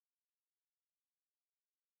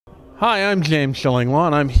Hi, I'm James Shillinglaw,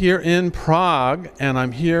 and I'm here in Prague, and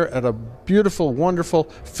I'm here at a beautiful, wonderful,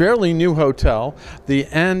 fairly new hotel, the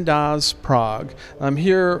Andaz Prague. I'm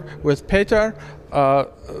here with Peter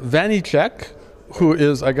Vanicek, who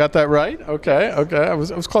is, I got that right? Okay, I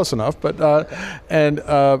was close enough. But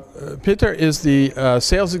Peter is the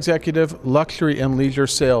sales executive, luxury and leisure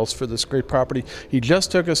sales for this great property. He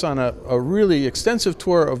just took us on a really extensive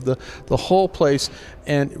tour of the whole place,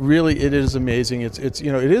 and really it is amazing. It's it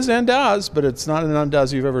is Andaz, but it's not an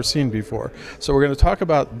Andaz you've ever seen before. So we're going to talk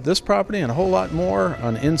about this property and a whole lot more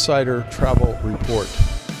on Insider Travel Report.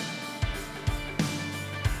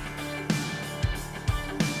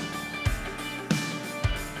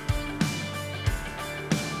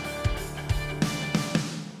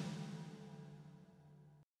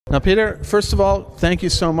 Now, Peter, first of all, thank you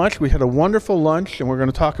so much. We had a wonderful lunch, and we're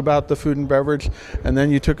going to talk about the food and beverage, and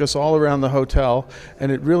then you took us all around the hotel,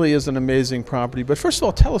 and it really is an amazing property. But first of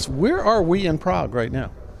all, tell us, where are we in Prague right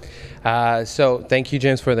now? So thank you,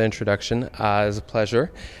 James, for the introduction. It was a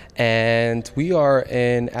pleasure. And we are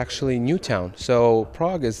in actually Newtown. So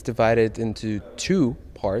Prague is divided into two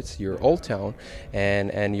parts, your Old Town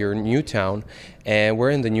and your New Town, and we're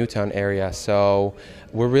in the Newtown area. So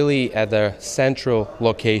we're really at the central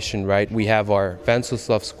location, right? We have our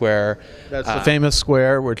Wenceslav Square. That's the famous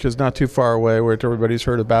square, which is not too far away, which everybody's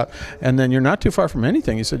heard about. And then you're not too far from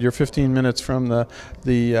anything. You said you're 15 minutes from the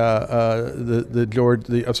big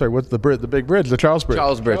bridge, the Charles Bridge.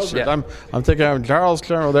 Charles Bridge. Yeah. I'm thinking of Charles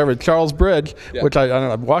Bridge, yeah. Which I don't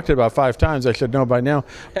know, I've walked it about 5 times. I should know by now.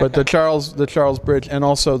 But the Charles Bridge, and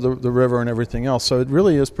also the river and everything else. So it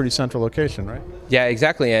really is pretty central location, right? Yeah,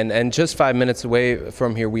 exactly. And just 5 minutes away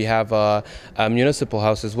from here, we have a municipal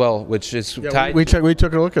house as well, which is tied. We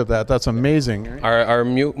took a look at that. That's amazing. Right? Our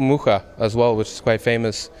Mucha as well, which is quite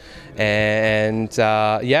famous. And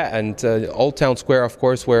Old Town Square, of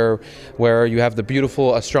course, where you have the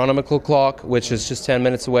beautiful astronomical clock, which is just 10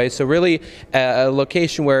 minutes away. So really a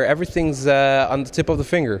location where everything's on the tip of the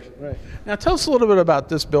finger. Right. Now tell us a little bit about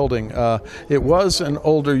this building. It was an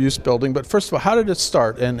older use building, but first of all, how did it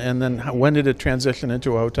start, and then when did it transition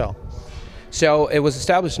into a hotel? So it was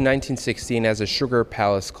established in 1916 as a sugar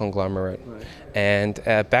palace conglomerate. Right. And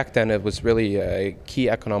back then it was really a key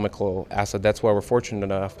economical asset. That's why we're fortunate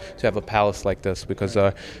enough to have a palace like this, because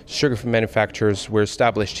sugar manufacturers were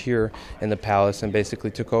established here in the palace and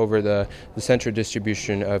basically took over the central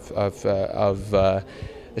distribution of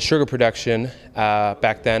sugar production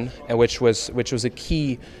back then, and which was a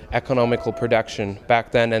key economical production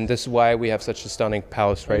back then, and this is why we have such a stunning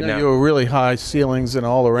palace right now. You have really high ceilings and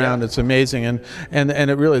all around. Yeah. It's amazing, and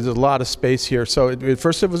it really there's a lot of space here. So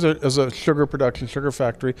first it was a sugar production, sugar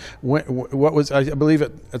factory. What was, I believe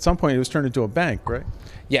at some point it was turned into a bank, right?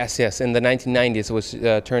 Yes. In the 1990s it was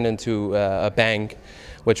turned into a bank,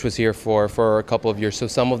 which was here for a couple of years. So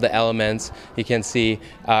some of the elements you can see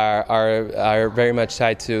are very much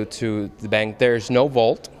tied to the bank. There's no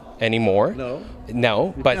vault anymore. No.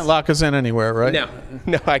 You can't lock us in anywhere, right?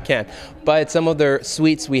 No, I can't. But some of the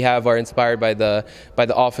suites we have are inspired by the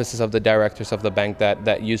offices of the directors of the bank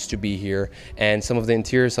that used to be here, and some of the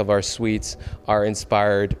interiors of our suites are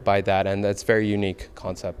inspired by that, and that's a very unique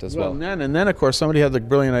concept as well. And then of course somebody had the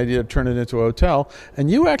brilliant idea to turn it into a hotel,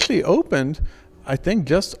 and you actually opened, I think,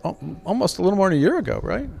 just almost a little more than a year ago,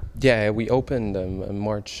 right? Yeah, we opened in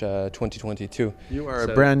March 2022. You are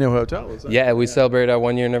a brand new hotel, is that? Yeah, we celebrate our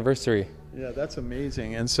 1-year anniversary. Yeah, that's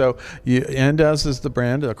amazing. And so Andaz is the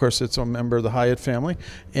brand. Of course, it's a member of the Hyatt family.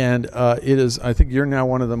 And it is, I think you're now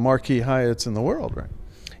one of the marquee Hyatts in the world, right?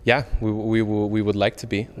 Yeah, we would like to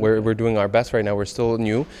be. We're doing our best right now. We're still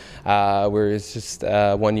new. It's just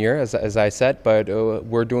 1 year, as I said, but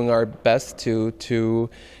we're doing our best to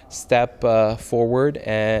step forward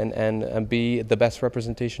and be the best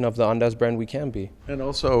representation of the Andaz brand we can be. And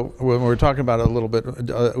also, when we're talking about it a little bit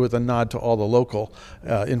with a nod to all the local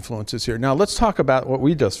influences here. Now, let's talk about what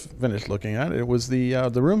we just finished looking at. It was the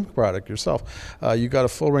room product yourself. You got a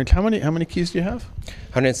full range. How many keys do you have?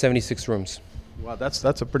 176 rooms. Wow, that's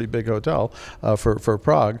a pretty big hotel for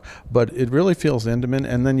Prague, but it really feels intimate.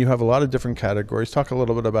 And then you have a lot of different categories. Talk a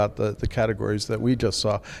little bit about the categories that we just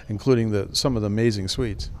saw, including some of the amazing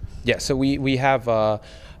suites. Yeah, so we have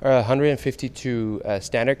 152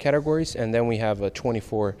 standard categories, and then we have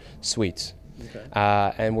 24 suites. Okay.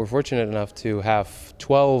 And we're fortunate enough to have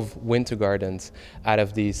 12 winter gardens out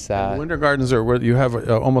of these. Winter gardens are where you have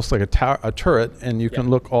almost like a turret, and you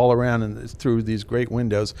can look all around and through these great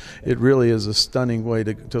windows. It really is a stunning way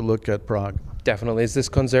to look at Prague. Definitely. It's this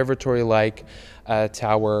conservatory-like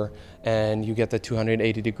tower, and you get the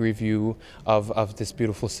 280-degree view of this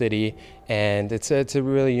beautiful city, and it's a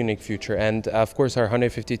really unique feature. And of course, our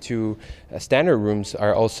 152 standard rooms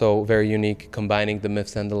are also very unique, combining the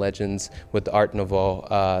myths and the legends with the Art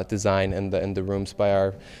Nouveau design in the rooms by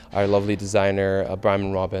our lovely designer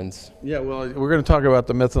Brian Robbins. Yeah, well, we're going to talk about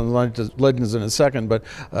the myths and legends in a second, but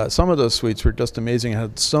some of those suites were just amazing. It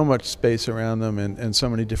had so much space around them and so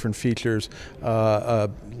many different features,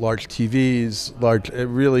 large TVs,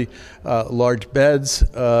 large beds,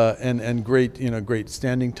 and great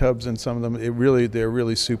standing tubs in some of them. They're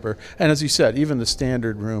really super. And as you said, even the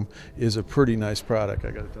standard room is a pretty nice product,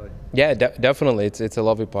 I got to tell you. Yeah, definitely, it's a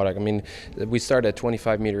lovely product. I mean, we start at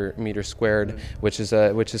 25 meter squared, which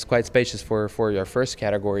is quite spacious for our first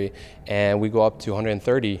category, and we go up to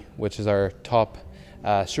 130, which is our top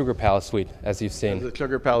Sugar Palace suite, as you've seen. The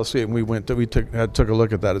Sugar Palace suite, and we took a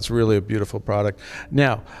look at that. It's really a beautiful product.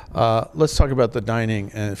 Now, let's talk about the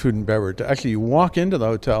dining and food and beverage. Actually, you walk into the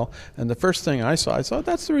hotel, and the first thing I saw,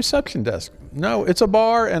 that's the reception desk. No, it's a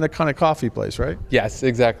bar and a kind of coffee place, right? Yes,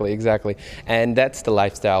 exactly. And that's the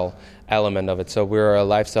lifestyle element of it. So we're a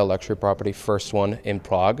lifestyle luxury property, first one in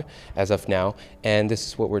Prague as of now, and this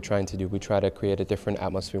is what we're trying to do. We try to create a different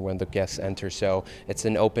atmosphere when the guests enter. So it's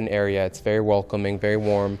an open area, it's very welcoming, very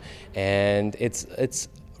warm, and it's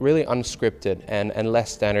really unscripted and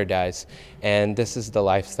less standardized. And this is the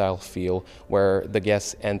lifestyle feel where the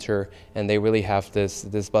guests enter and they really have this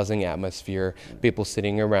buzzing atmosphere, people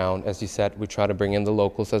sitting around. As you said, we try to bring in the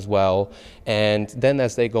locals as well. And then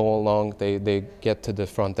as they go along, they get to the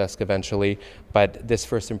front desk eventually. But this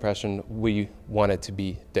first impression, we want it to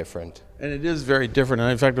be different. And it is very different.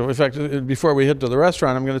 And in fact, before we head to the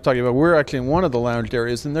restaurant, I'm going to talk about, we're actually in one of the lounge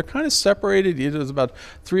areas, and they're kind of separated. There's about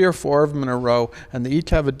 3 or 4 of them in a row, and they each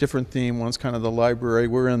have a different theme. One's kind of the library.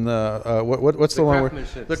 We're in the, what's the one?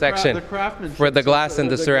 The section. The craftsmanship. For the glass and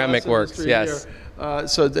the ceramic works, yes.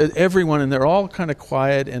 So everyone, and they're all kind of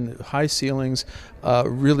quiet and high ceilings,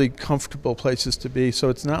 really comfortable places to be. So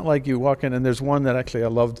it's not like you walk in, and there's one that actually I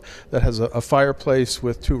loved that has a fireplace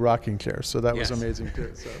with 2 rocking chairs. So that was amazing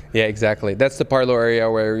too. So. Yeah, exactly. That's the parlor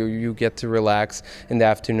area where you get to relax in the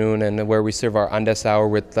afternoon, and where we serve our Andaz hour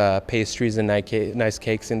with pastries and nice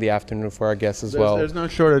cakes in the afternoon for our guests as well. There's no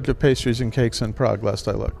shortage of pastries and cakes in Prague, last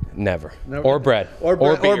I looked. Never. Or bread. Or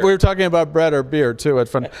beer. Or we were talking about bread or beer too at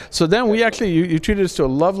fun. Yeah. So then we actually, you treated us to a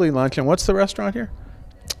lovely lunch. And what's the restaurant here?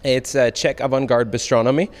 It's a Czech avant-garde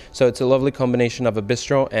bistronomy, so it's a lovely combination of a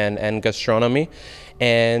bistro and gastronomy.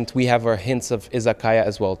 And we have our hints of izakaya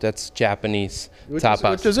as well. That's Japanese tapas.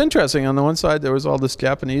 Which is interesting. On the one side, there was all this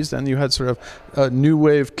Japanese. Then you had sort of new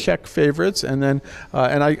wave Czech favorites. And then,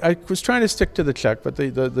 and I was trying to stick to the Czech, but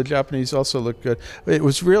the Japanese also looked good. It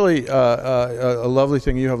was really a lovely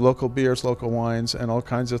thing. You have local beers, local wines, and all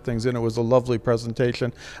kinds of things. And it was a lovely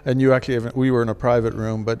presentation. And you actually, we were in a private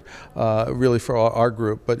room, but really for our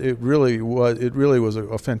group. But it really was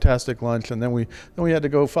a fantastic lunch. And then we had to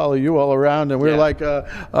go follow you all around, and we were like,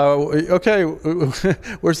 okay,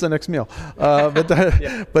 where's the next meal?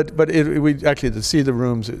 We actually, to see the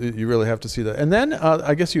rooms, you really have to see that. And then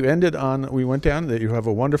I guess we went down. You have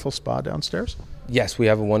a wonderful spa downstairs. Yes, we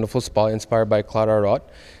have a wonderful spa inspired by Klára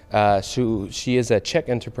Roth. She is a Czech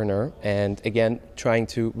entrepreneur, and again, trying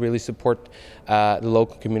to really support the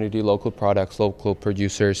local community, local products, local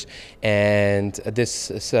producers. And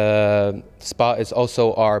this spa is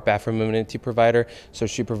also our bathroom amenity provider. So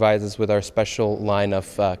she provides us with our special line of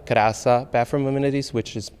Krása bathroom amenities,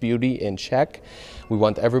 which is beauty in Czech. We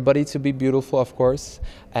want everybody to be beautiful, of course.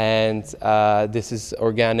 And this is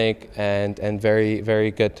organic and very,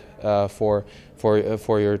 very good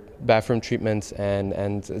for your bathroom treatments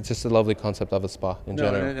and just a lovely concept of a spa in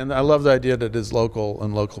general. And I love the idea that it is local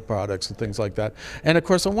and local products and things like that. And of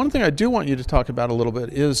course, the one thing I do want you to talk about a little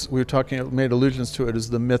bit is, made allusions to it, is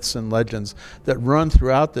the myths and legends that run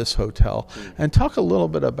throughout this hotel. And talk a little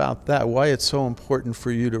bit about that, why it's so important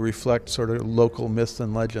for you to reflect sort of local myths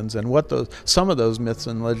and legends, and what some of those myths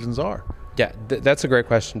and legends are. Yeah, that's a great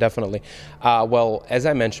question, definitely. Well, as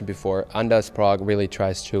I mentioned before, Andaz Prague really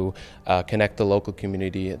tries to connect the local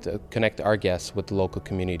community, to connect our guests with the local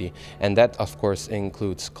community. And that, of course,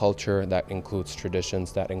 includes culture, that includes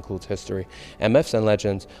traditions, that includes history. And myths and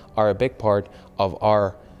legends are a big part of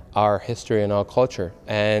our history and our culture.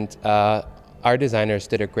 And our designers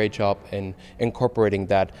did a great job in incorporating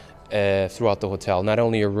that throughout the hotel, not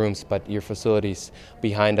only your rooms, but your facilities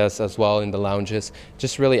behind us as well, in the lounges,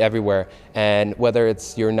 just really everywhere. And whether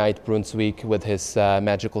it's your knight Brunswick with his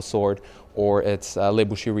magical sword, or it's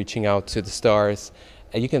Lebushi reaching out to the stars,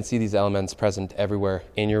 And you can see these elements present everywhere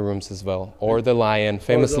in your rooms as well. Or the lion,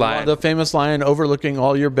 famous lion. The famous lion overlooking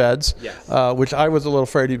all your beds, Yes. Which I was a little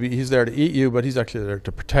afraid he's there to eat you, but he's actually there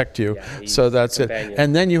to protect you. Yeah, So that's it. companion.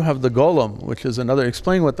 And then you have the golem, which is another.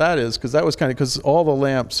 Explain what that is, because that was because all the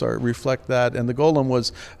lamps reflect that. And the golem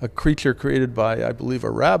was a creature created by, I believe, a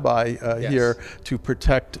rabbi here to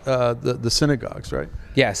protect the synagogues, right?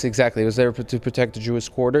 Yes, exactly. It was there to protect the Jewish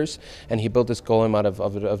quarters, and he built this golem out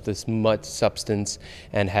of this mud substance,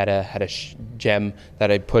 and had a gem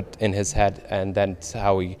that I put in his head, and that's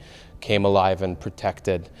how he came alive and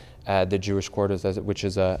protected the Jewish quarters, which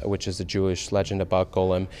is a Jewish legend about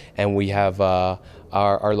golem. And we have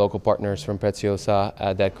our local partners from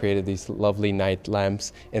Preziosa that created these lovely night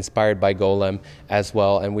lamps inspired by golem as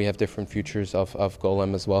well, and we have different features of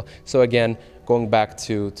golem as well. So again, going back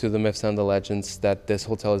to the myths and the legends that this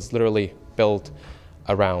hotel is literally built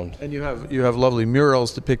around. And you have lovely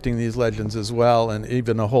murals depicting these legends as well, and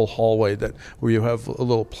even a whole hallway where you have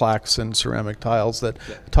little plaques and ceramic tiles that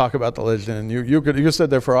talk about the legend. And you stood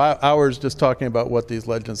there for hours just talking about what these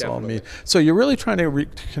legends all mean. So you're really trying to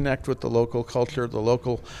reconnect with the local culture, the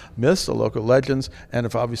local myths, the local legends, and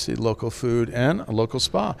obviously local food and a local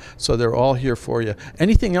spa. So they're all here for you.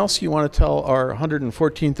 Anything else you want to tell our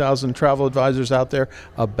 114,000 travel advisors out there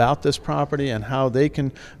about this property and how they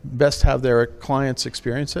can best have their clients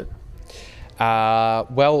experience it?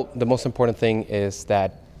 Well, the most important thing is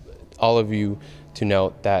that all of you to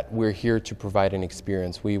note that we're here to provide an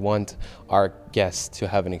experience. We want our guests to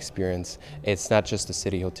have an experience. It's not just a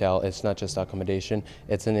city hotel, it's not just accommodation,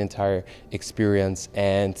 it's an entire experience.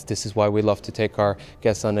 And this is why we love to take our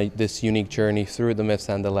guests on this unique journey through the myths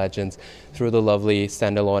and the legends, through the lovely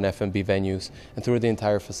standalone F&B venues, and through the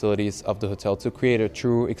entire facilities of the hotel to create a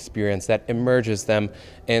true experience that immerses them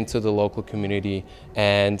into the local community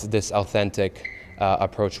and this authentic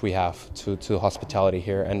approach we have to hospitality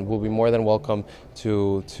here. And we'll be more than welcome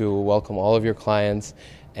to welcome all of your clients.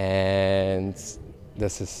 And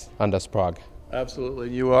this is Andaz Prague. Absolutely.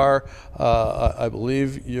 You are, I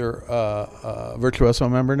believe, you're a Virtuoso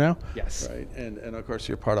member now? Yes. Right. And of course,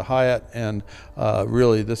 you're part of Hyatt. And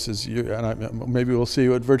really, this is you. And maybe we'll see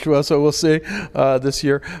what Virtuoso will see this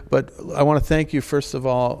year. But I want to thank you, first of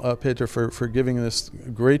all, Peter, for giving this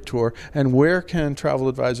great tour. And where can travel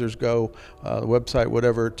advisors go, the website,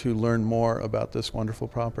 whatever, to learn more about this wonderful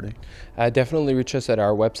property? Definitely reach us at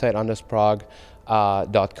our website,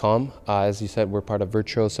 andazprague.com. As you said, we're part of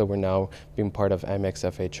Virtuoso. We're now being part of Amex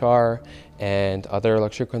FHR and other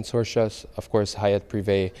luxury consortia. Of course, Hyatt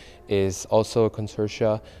Privé is also a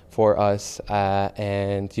consortia for us,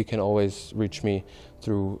 and you can always reach me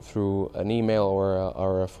through an email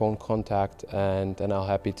or a phone contact, and I'll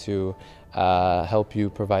happy to help you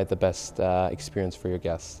provide the best experience for your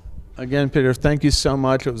guests. Again, Peter, thank you so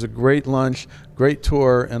much. It was a great lunch, great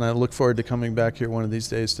tour, and I look forward to coming back here one of these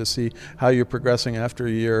days to see how you're progressing after a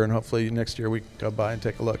year, and hopefully next year we can go by and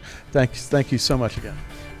take a look. Thank you so much again.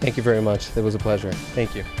 Thank you very much. It was a pleasure.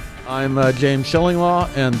 Thank you. I'm James Schillinglaw,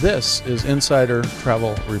 and this is Insider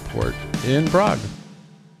Travel Report in Prague.